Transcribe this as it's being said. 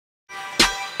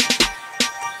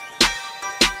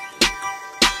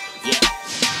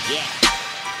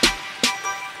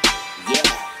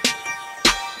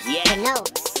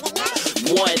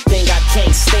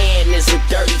can't stand is a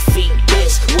dirty feet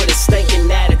bitch with a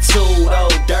stinking attitude. Oh,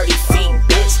 dirty feet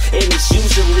bitch. And it's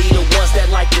usually the ones that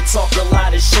like to talk a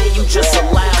lot of shit. You just a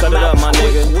loud mouth,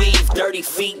 quick weave, dirty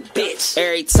feet bitch.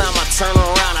 Every time I turn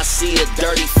around, I see a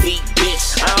dirty feet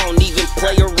bitch. I don't even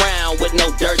play around with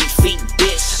no dirty feet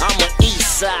bitch. I'm an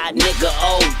east side nigga,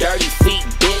 oh, dirty feet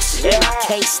bitch. And I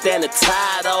can't stand a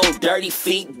tired old dirty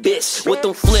feet bitch with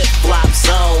them flip flops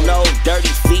on, oh,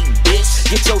 dirty feet bitch.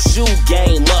 Get your shoe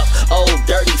game up, oh,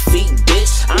 dirty feet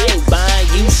bitch. I ain't buying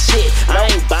you shit, I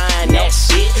ain't buying that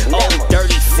shit. Oh,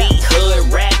 dirty feet,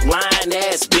 hood rat, lying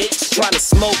ass bitch. Tryna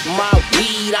smoke my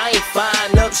weed, I ain't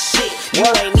find up shit. You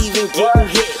ain't even getting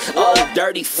hit, oh,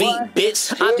 dirty feet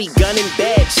bitch. I be gunning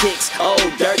bad chicks, oh,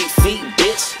 dirty feet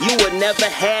bitch. You would never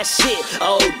have shit,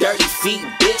 oh, dirty feet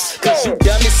bitch. Cause you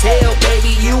dumb as hell,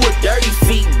 baby, you a dirty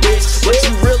feet bitch. But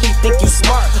you really think you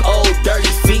smart, oh,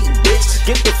 dirty feet bitch.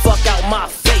 Get the fuck out my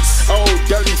face, oh,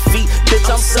 dirty feet bitch.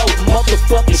 I'm so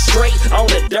motherfucking straight on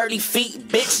the dirty feet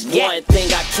bitch. One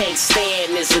thing I can't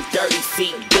stand is a dirty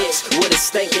feet bitch with a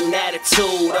stinking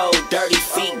attitude, oh, dirty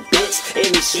feet bitch.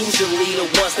 And it's usually the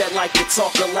ones that like to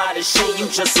talk a lot of shit. You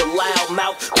just a loud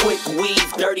mouth, quick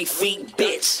weave, dirty feet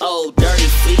bitch. Oh, dirty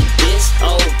feet bitch,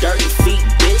 oh, dirty feet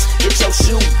bitch. Get your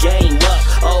shoe game up,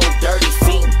 oh, dirty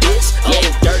feet bitch.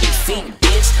 Oh, dirty feet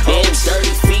bitch, oh,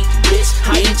 dirty feet bitch.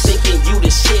 How you thinking you the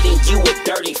shit and you a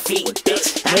dirty feet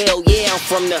bitch? Hell yeah, I'm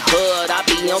from the hood, I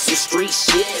be on some street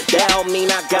shit. That don't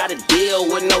mean I gotta deal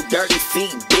with no dirty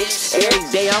feet bitch. Every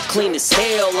day I'm clean as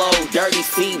hell, oh, dirty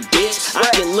feet bitch. I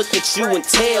can look at you and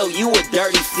tell you a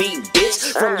dirty feet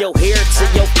bitch. From your hair to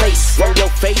your face, from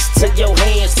your face to your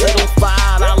hands, to them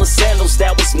 $5 sandals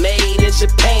that was made in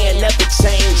Japan. Never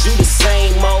change, you the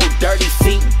same old dirty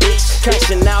feet bitch.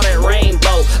 Cashing out at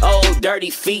Rainbow, oh, dirty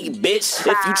feet bitch.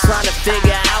 If you tryna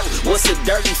figure out what's a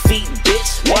dirty feet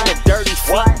bitch, man, a dirty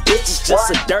feet bitch is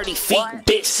just a dirty feet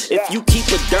bitch. If you keep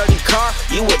a dirty car,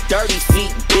 you a dirty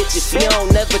feet bitch. If you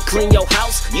don't never clean your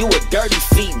house, you a dirty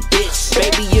feet bitch.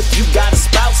 Baby, if you got a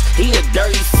spouse, he a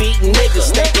dirty feet nigga.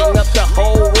 Stinking up the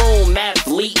whole room,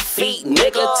 athlete feet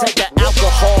nigga. Take an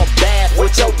alcohol bath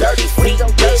with your dirty feet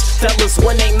bitch. Fellas,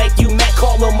 when they make you mad,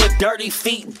 call them a dirty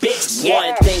feet bitch.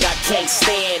 One thing I can't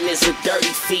stand is a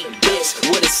dirty feet bitch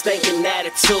with a stinking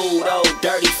attitude, oh,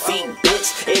 dirty feet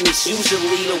bitch. And it's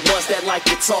usually the ones that like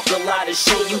to talk a lot of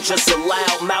shit. You just a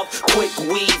loud mouth, quick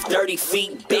weave, dirty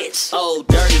feet bitch. Oh,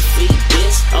 dirty feet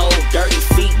bitch, oh, dirty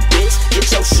feet bitch.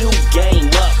 Get your shoe game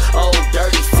up, oh,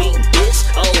 dirty feet bitch.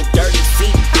 Oh, dirty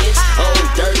feet bitch,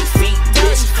 oh, dirty feet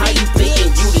bitch. How you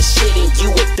thinking you the shit and you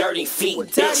a dirty feet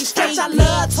bitch? Bitch, I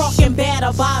love talking bad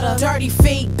about a dirty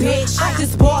feet bitch. I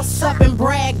just boss up and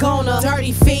brag on a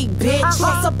dirty feet bitch.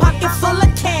 Plus a pocket full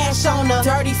of cash on a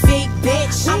dirty feet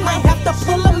bitch. I might have to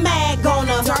pull a mag on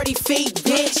a dirty feet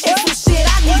bitch. It's some shit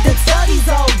I need to tell these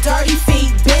old dirty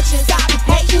feet bitches. Stop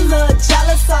hating, little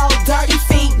jealous old dirty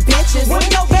feet bitches. Where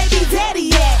your baby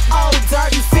daddy at? Oh,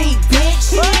 dirty feet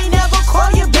bitch. He ain't never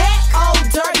call you back. Oh,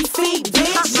 dirty feet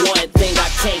bitch. One thing I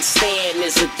can't stand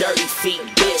is a dirty feet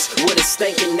bitch with a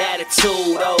stinking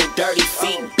attitude, oh, dirty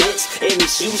feet bitch. And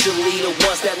it's usually the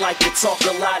ones that like to talk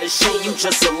a lot of shit. You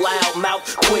just a loud mouth,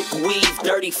 quick weave,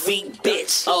 dirty feet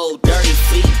bitch. Oh, dirty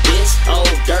feet bitch, oh,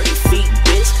 dirty feet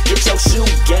bitch. Get your shoe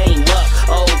game up,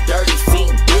 oh, dirty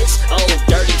feet bitch. Oh,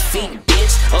 dirty feet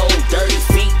bitch, oh,